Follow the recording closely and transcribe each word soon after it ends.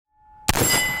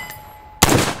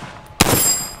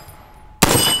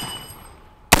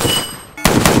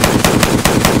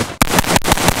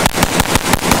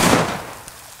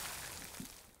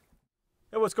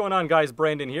what's going on, guys?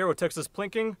 Brandon here with Texas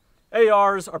Plinking.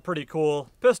 ARs are pretty cool.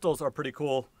 Pistols are pretty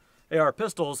cool. AR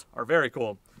pistols are very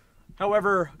cool.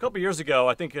 However, a couple years ago,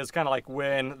 I think is kind of like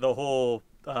when the whole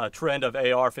trend of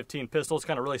AR-15 pistols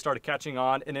kind of really started catching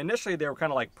on. And initially, they were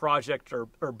kind of like project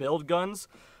or build guns.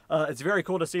 It's very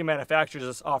cool to see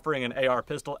manufacturers offering an AR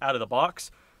pistol out of the box.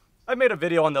 I made a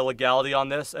video on the legality on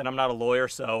this, and I'm not a lawyer,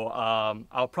 so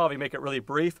I'll probably make it really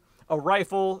brief. A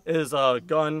rifle is a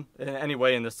gun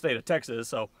anyway in the state of Texas,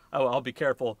 so I'll be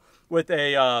careful. With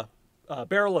a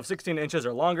barrel of 16 inches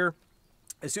or longer,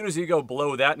 as soon as you go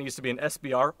below that, it needs to be an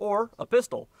SBR or a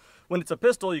pistol. When it's a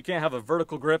pistol, you can't have a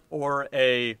vertical grip or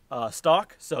a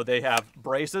stock, so they have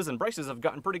braces, and braces have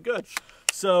gotten pretty good.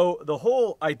 So the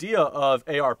whole idea of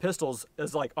AR pistols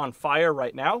is like on fire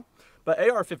right now, but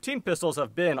AR-15 pistols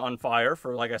have been on fire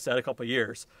for, like I said, a couple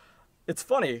years. It's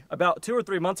funny, about 2 or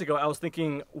 3 months ago, I was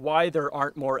thinking why there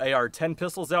aren't more AR-10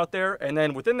 pistols out there, and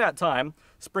then within that time,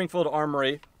 Springfield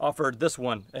Armory offered this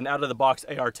one, an out-of-the-box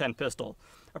AR-10 pistol.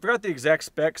 I forgot the exact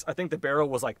specs. I think the barrel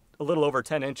was like a little over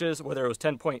 10 inches, whether it was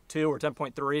 10.2 or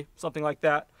 10.3, something like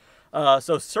that.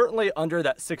 So certainly under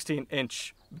that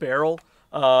 16-inch barrel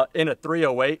in a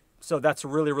 308. So that's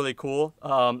really, really cool.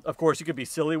 Of course, you could be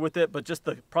silly with it, but just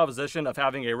the proposition of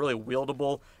having a really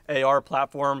wieldable AR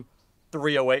platform,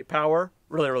 308 power,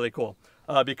 really, really cool.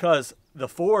 Because the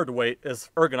forward weight is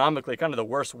ergonomically kind of the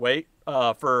worst weight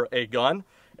for a gun,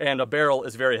 and a barrel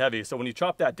is very heavy. So when you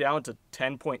chop that down to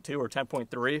 10.2 or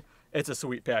 10.3, it's a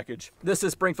sweet package. This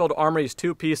is Springfield Armory's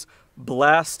 2-piece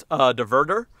blast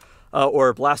diverter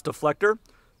or blast deflector.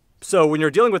 So when you're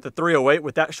dealing with the 308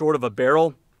 with that short of a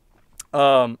barrel,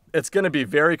 it's going to be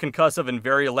very concussive and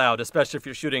very loud, especially if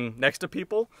you're shooting next to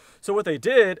people. So what they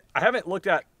did, I haven't looked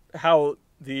at how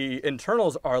the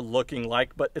internals are looking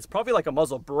like, but it's probably like a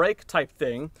muzzle brake type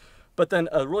thing, but then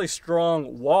a really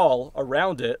strong wall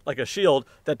around it, like a shield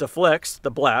that deflects the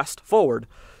blast forward.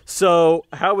 So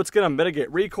how it's going to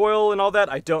mitigate recoil and all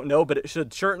that, I don't know, but it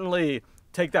should certainly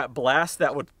take that blast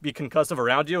that would be concussive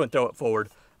around you and throw it forward.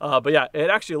 But yeah, it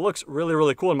actually looks really,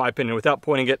 really cool in my opinion without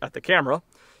pointing it at the camera.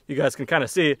 You guys can kind of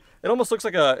see, it almost looks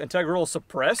like a integral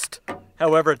suppressed.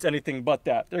 However, it's anything but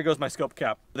that. There goes my scope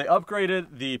cap. They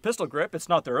upgraded the pistol grip. It's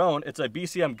not their own. It's a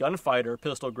BCM Gunfighter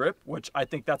pistol grip, which I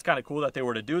think that's kind of cool that they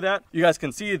were to do that. You guys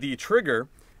can see the trigger.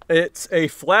 It's a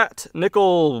flat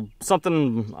nickel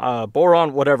something,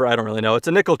 boron, whatever, I don't really know. It's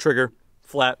a nickel trigger,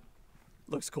 flat,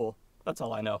 looks cool. That's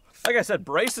all I know. Like I said,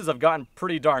 braces have gotten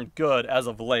pretty darn good as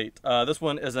of late. This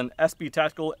one is an SB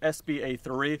Tactical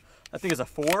SBA3. I think it's a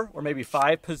 4 or maybe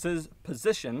 5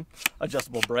 position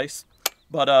adjustable brace.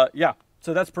 But yeah,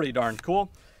 so that's pretty darn cool.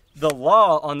 The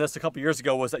law on this a couple years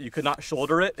ago was that you could not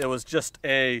shoulder it. It was just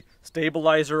a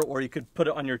stabilizer, or you could put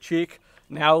it on your cheek.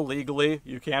 Now legally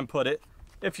you can put it,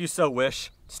 if you so wish,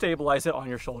 stabilize it on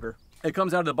your shoulder. It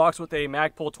comes out of the box with a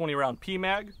Magpul 20 round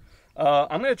PMag.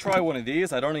 I'm going to try one of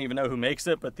these. I don't even know who makes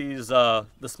it, but these,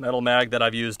 this metal mag that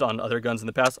I've used on other guns in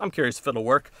the past, I'm curious if it'll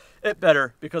work. It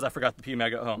better, because I forgot the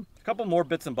PMag at home. A couple more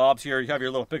bits and bobs here. You have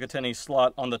your little Picatinny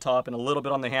slot on the top and a little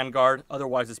bit on the handguard.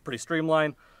 Otherwise, it's pretty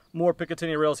streamlined. More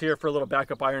Picatinny rails here for a little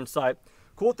backup iron sight.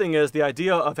 Cool thing is, the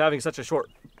idea of having such a short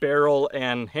barrel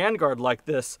and handguard like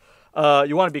this,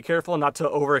 you want to be careful not to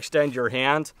overextend your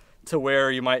hand to where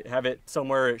you might have it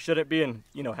somewhere it shouldn't be and,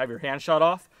 you know, have your hand shot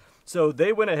off. So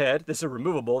they went ahead, this is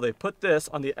removable, they put this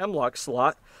on the M-LOK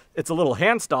slot. It's a little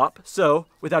hand stop, so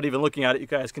without even looking at it, you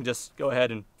guys can just go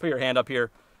ahead and put your hand up here.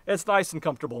 It's nice and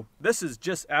comfortable. This is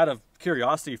just out of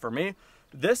curiosity for me.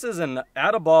 This is an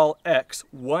Adaball X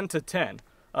 1 to 10.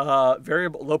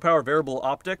 Variable, low power variable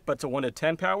optic, but to 1 to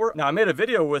 10 power. Now I made a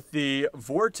video with the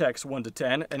Vortex 1 to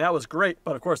 10, and that was great,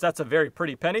 but of course that's a very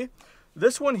pretty penny.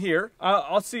 This one here,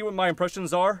 I'll see what my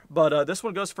impressions are, but this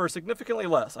one goes for significantly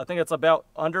less. I think it's about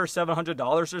under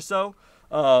 $700 or so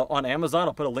on Amazon.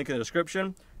 I'll put a link in the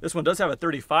description. This one does have a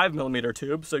 35mm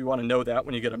tube, so you want to know that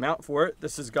when you get a mount for it.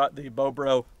 This has got the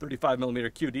Bobro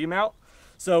 35mm QD mount.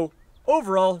 So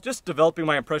overall, just developing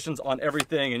my impressions on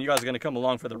everything, and you guys are going to come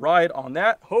along for the ride on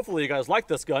that. Hopefully you guys like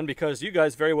this gun, because you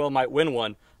guys very well might win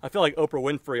one. I feel like Oprah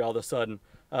Winfrey all of a sudden.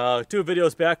 2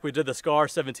 videos back, we did the SCAR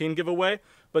 17 giveaway,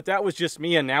 but that was just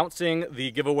me announcing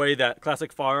the giveaway that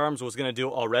Classic Firearms was going to do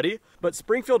already. But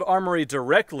Springfield Armory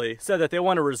directly said that they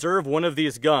want to reserve one of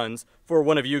these guns for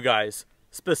one of you guys,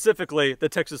 specifically the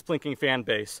Texas Plinking fan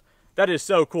base. That is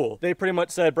so cool. They pretty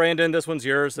much said, Brandon, this one's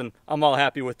yours, and I'm all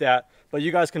happy with that. But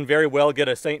you guys can very well get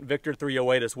a St. Victor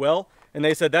 308 as well. And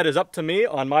they said that is up to me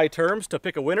on my terms to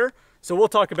pick a winner. So we'll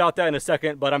talk about that in a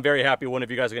second, but I'm very happy one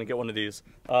of you guys are going to get one of these.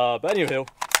 But anywho,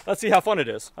 let's see how fun it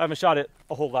is. I haven't shot it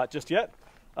a whole lot just yet.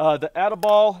 The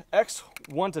Adaball X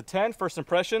 1 to 10, first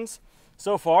impressions.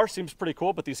 So far, seems pretty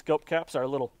cool, but these scope caps are a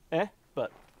little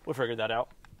but we'll figure that out.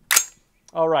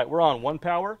 All right, we're on 1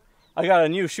 power. I got a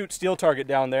new shoot steel target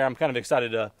down there I'm kind of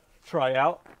excited to try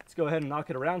out. Let's go ahead and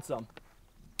knock it around some.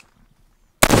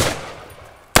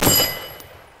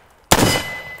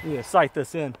 Need to sight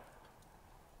this in.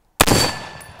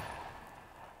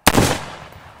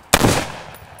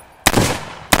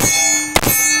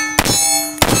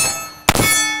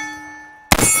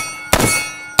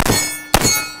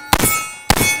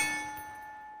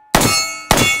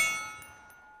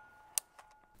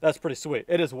 That's pretty sweet.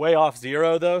 It is way off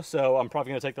 0 though, so I'm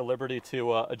probably gonna take the liberty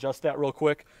to adjust that real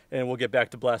quick, and we'll get back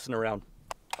to blasting around.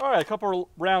 All right, a couple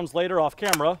rounds later off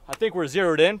camera, I think we're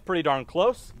zeroed in pretty darn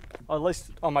close, at least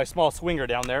on my small swinger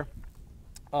down there.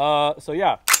 So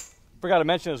yeah, forgot to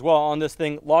mention as well on this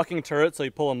thing, locking turrets, so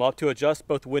you pull them up to adjust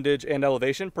both windage and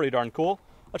elevation, pretty darn cool.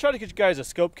 I'll try to get you guys a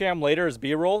scope cam later as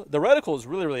B-roll. The reticle is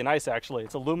really, really nice actually.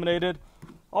 It's illuminated,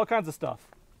 all kinds of stuff.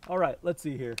 All right, let's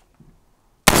see here.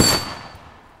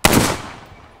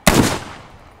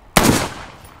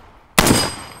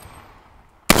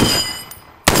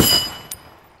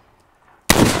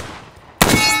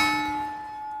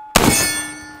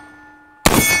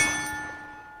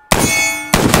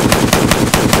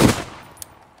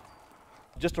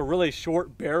 Just a really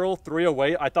short barrel,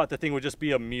 308. I thought the thing would just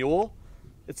be a mule.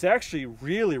 It's actually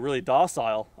really, really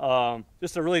docile.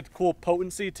 Just a really cool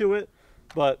potency to it,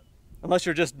 but unless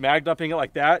you're just mag dumping it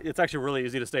like that, it's actually really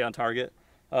easy to stay on target.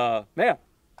 Man, yeah,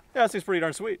 this thing's pretty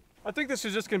darn sweet. I think this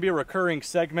is just gonna be a recurring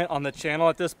segment on the channel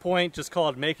at this point, just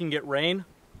called Making It Rain.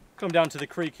 Come down to the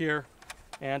creek here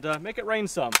and make it rain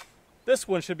some. This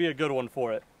one should be a good one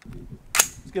for it.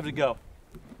 Let's give it a go.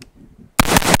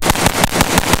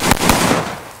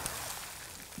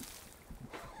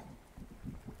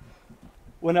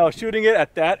 When I was shooting it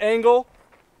at that angle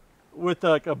with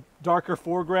like a darker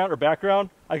foreground or background,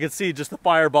 I could see just the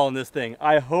fireball in this thing.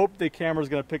 I hope the camera's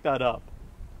gonna pick that up.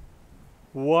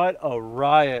 What a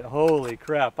riot, holy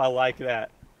crap, I like that.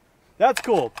 That's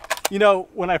cool. You know,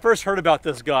 when I first heard about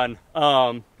this gun,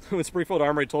 when Springfield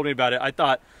Armory told me about it, I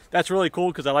thought that's really cool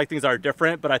because I like things that are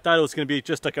different, but I thought it was gonna be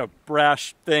just like a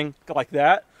brash thing like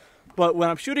that. But when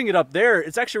I'm shooting it up there,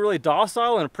 it's actually really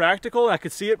docile and practical. And I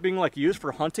could see it being like used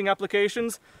for hunting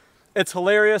applications. It's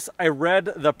hilarious. I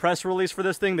read the press release for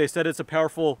this thing. They said it's a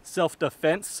powerful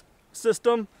self-defense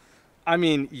system. I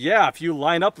mean, yeah, if you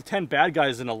line up 10 bad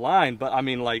guys in a line, but I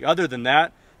mean, like, other than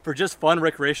that, for just fun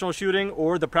recreational shooting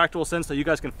or the practical sense that you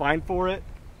guys can find for it,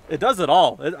 it does it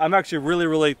all. I'm actually really,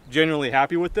 really genuinely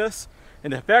happy with this.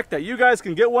 And the fact that you guys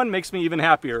can get one makes me even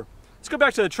happier. Let's go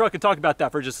back to the truck and talk about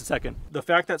that for just a second. The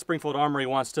fact that Springfield Armory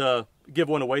wants to give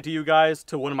one away to you guys,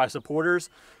 to one of my supporters,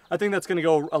 I think that's gonna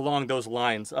go along those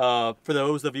lines. For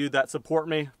those of you that support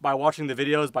me by watching the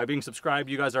videos, by being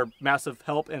subscribed, you guys are massive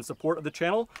help and support of the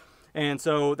channel. And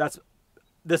so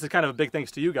this is kind of a big thanks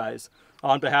to you guys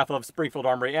on behalf of Springfield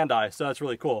Armory and I, so that's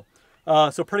really cool.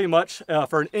 So pretty much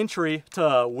for an entry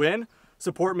to win,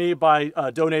 support me by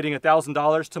donating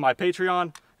 $1,000 to my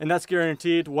Patreon, and that's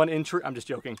guaranteed one entry. I'm just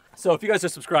joking. So if you guys are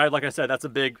subscribed, like I said, that's a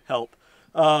big help.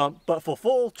 But for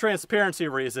full transparency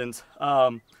reasons,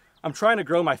 I'm trying to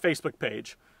grow my Facebook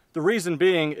page. The reason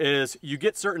being is you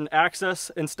get certain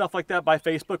access and stuff like that by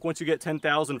Facebook once you get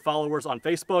 10,000 followers on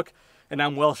Facebook, and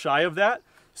I'm well shy of that.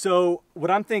 So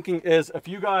what I'm thinking is if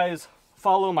you guys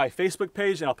follow my Facebook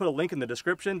page, and I'll put a link in the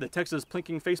description, the Texas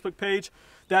Plinking Facebook page,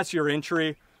 that's your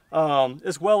entry.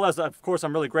 As well as, of course,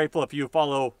 I'm really grateful if you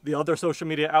follow the other social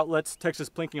media outlets, Texas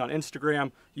Plinking on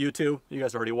Instagram, YouTube, you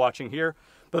guys are already watching here,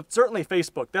 but certainly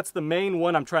Facebook. That's the main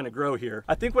one I'm trying to grow here.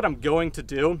 I think what I'm going to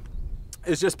do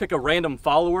is just pick a random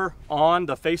follower on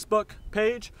the Facebook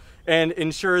page and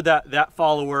ensure that that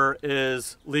follower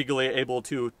is legally able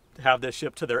to have this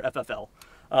shipped to their FFL.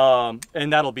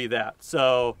 And that'll be that.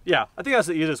 So yeah, I think that's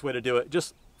the easiest way to do it.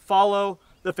 Just follow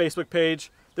the Facebook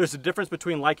page. There's a difference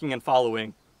between liking and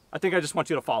following. I think I just want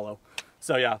you to follow.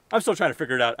 So yeah, I'm still trying to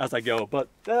figure it out as I go, but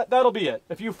that'll be it.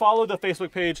 If you follow the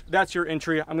Facebook page, that's your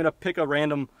entry. I'm gonna pick a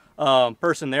random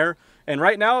person there. And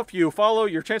right now, if you follow,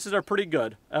 your chances are pretty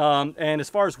good. And as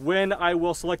far as when I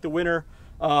will select the winner,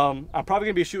 I'm probably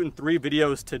gonna be shooting 3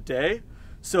 videos today.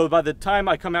 So by the time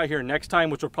I come out here next time,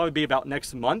 which will probably be about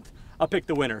next month, I'll pick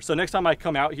the winner. So next time I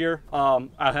come out here,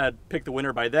 I had picked the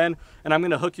winner by then, and I'm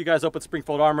gonna hook you guys up with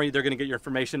Springfield Armory. They're gonna get your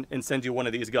information and send you one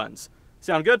of these guns.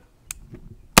 Sound good?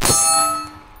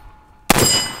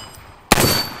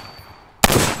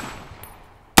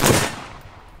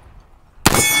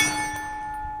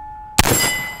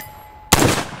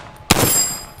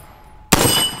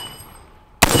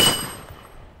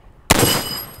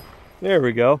 There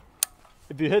we go.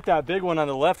 if you hit that big one on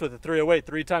the left with a 308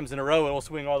 3 times in a row, it will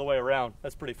swing all the way around.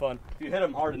 That's pretty fun. If you hit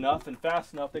them hard enough and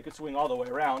fast enough, they could swing all the way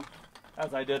around,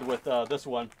 as I did with this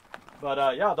one.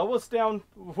 But yeah, they'll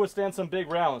withstand some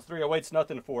big rounds. 308's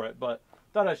nothing for it, but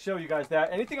thought I'd show you guys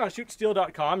that. Anything on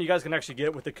shootsteel.com, you guys can actually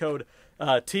get with the code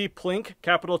TPLINK,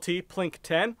 capital T,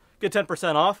 PLINK10. Get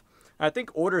 10% off. I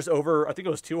think orders over, I think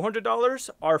it was $200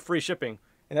 are free shipping.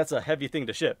 And that's a heavy thing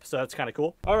to ship, so that's kind of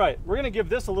cool. All right, we're gonna give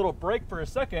this a little break for a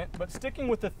second, but sticking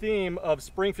with the theme of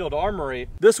Springfield Armory,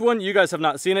 this one, you guys have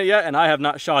not seen it yet, and I have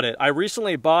not shot it. I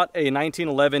recently bought a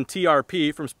 1911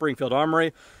 TRP from Springfield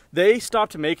Armory. They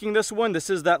stopped making this one. This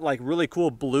is that like really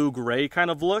cool blue-gray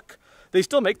kind of look. They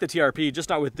still make the TRP, just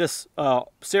not with this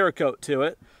Cerakote to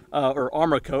it, or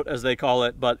armor coat as they call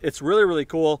it, but it's really, really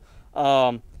cool.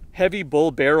 Heavy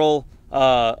bull barrel,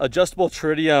 adjustable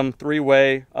tritium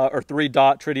 3-way or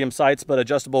 3-dot tritium sights, but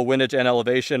adjustable windage and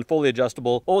elevation, fully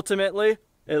adjustable. Ultimately,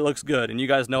 it looks good, and you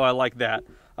guys know I like that.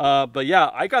 But yeah,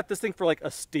 I got this thing for like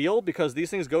a steal because these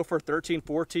things go for $13,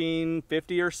 $14,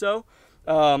 $50 or so.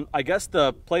 I guess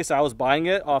the place I was buying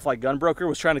it off like Gunbroker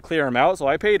was trying to clear them out, so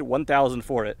I paid $1,000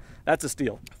 for it. That's a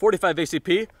steal. 45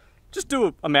 ACP. Just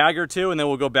do a mag or two and then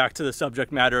we'll go back to the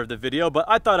subject matter of the video, but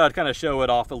I thought I'd kind of show it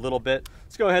off a little bit.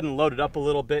 Let's go ahead and load it up a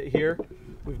little bit here.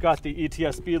 We've got the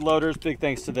ETS speed loaders. Big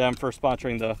thanks to them for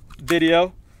sponsoring the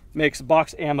video. Makes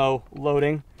box ammo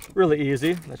loading really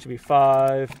easy. That should be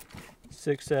 5,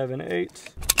 6, 7, 8.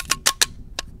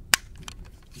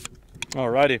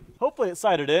 Alrighty. Hopefully it's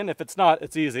sighted in. If it's not,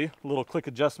 it's easy. A little click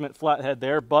adjustment flathead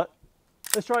there, but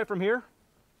let's try it from here.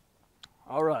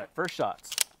 All right, first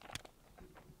shots.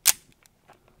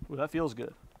 Ooh, that feels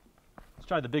good. Let's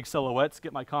try the big silhouettes,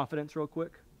 get my confidence real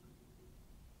quick.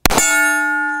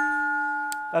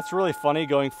 That's really funny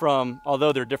going from,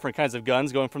 although they're different kinds of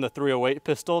guns, going from the 308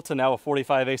 pistol to now a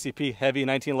 45 ACP heavy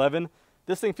 1911.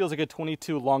 This thing feels like a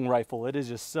 22 long rifle. It is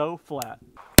just so flat.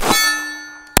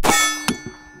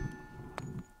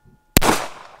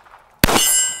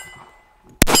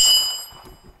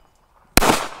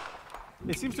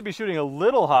 It seems to be shooting a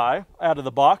little high out of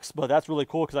the box, but that's really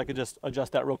cool because I could just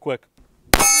adjust that real quick.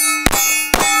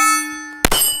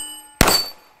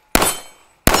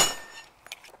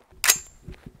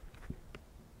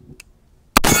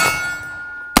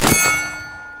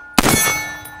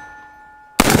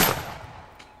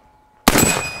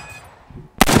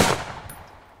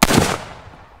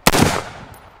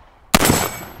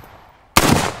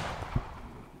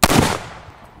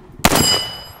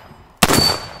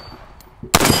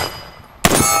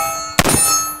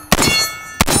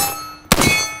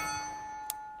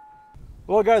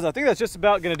 Well guys, I think that's just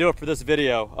about going to do it for this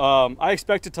video. I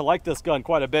expected to like this gun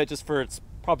quite a bit just for its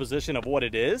proposition of what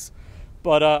it is,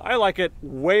 but I like it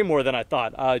way more than I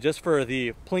thought, just for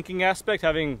the plinking aspect,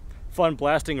 having fun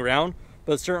blasting around,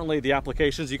 but certainly the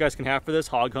applications you guys can have for this,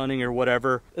 hog hunting or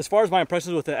whatever. As far as my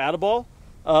impressions with the Adaball,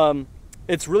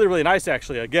 it's really, really nice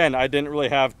actually. Again, I didn't really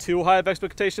have too high of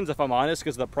expectations if I'm honest,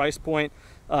 because the price point,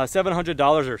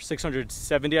 $700 or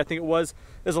 $670 I think it was,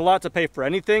 is a lot to pay for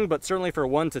anything, but certainly for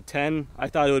 1 to 10, I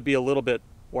thought it would be a little bit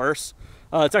worse.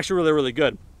 It's actually really, really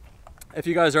good. If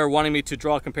you guys are wanting me to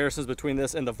draw comparisons between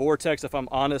this and the Vortex, if I'm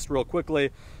honest real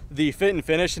quickly, the fit and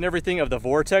finish and everything of the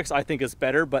Vortex I think is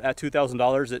better, but at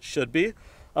 $2,000 it should be.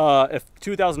 If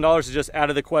 $2,000 is just out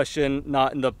of the question,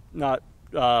 not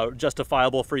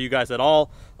justifiable for you guys at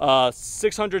all,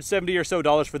 $670 or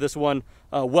so for this one,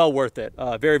 well worth it.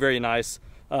 Very, very nice.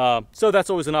 So that's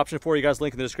always an option for you guys.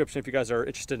 Link in the description if you guys are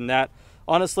interested in that.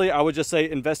 Honestly, I would just say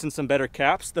invest in some better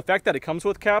caps. The fact that it comes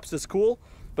with caps is cool,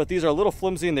 but these are a little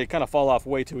flimsy and they kind of fall off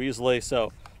way too easily,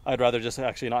 so I'd rather just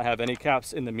actually not have any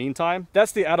caps in the meantime.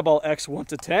 That's the Adaball X 1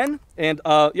 to 10, and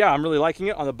yeah, I'm really liking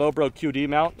it on the Bobro QD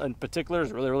mount in particular.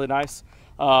 Is really, really nice.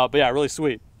 But yeah, really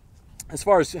sweet. As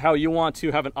far as how you want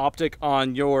to have an optic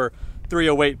on your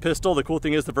 308 pistol, the cool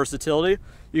thing is the versatility.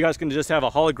 You guys can just have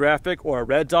a holographic or a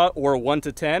red dot or a 1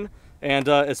 to 10, and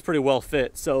it's pretty well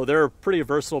fit. So they're a pretty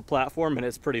versatile platform and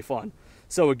it's pretty fun.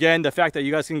 So again, the fact that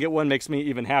you guys can get one makes me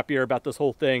even happier about this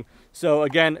whole thing. So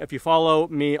again, if you follow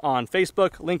me on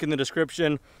Facebook, link in the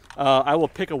description, I will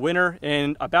pick a winner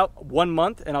in about 1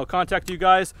 month and I'll contact you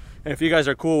guys. And if you guys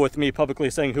are cool with me publicly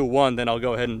saying who won, then I'll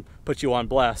go ahead and put you on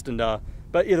blast. And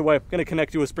but either way, I'm going to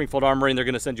connect you with Springfield Armory and they're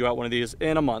going to send you out one of these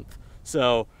in a month.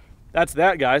 So that's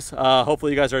that, guys.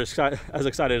 Hopefully you guys are as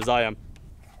excited as I am.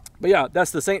 But yeah,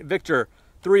 that's the St. Victor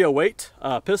 308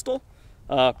 pistol.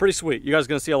 Pretty sweet. You guys are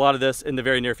going to see a lot of this in the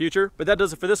very near future. But that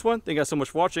does it for this one. Thank you guys so much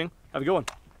for watching. Have a good one.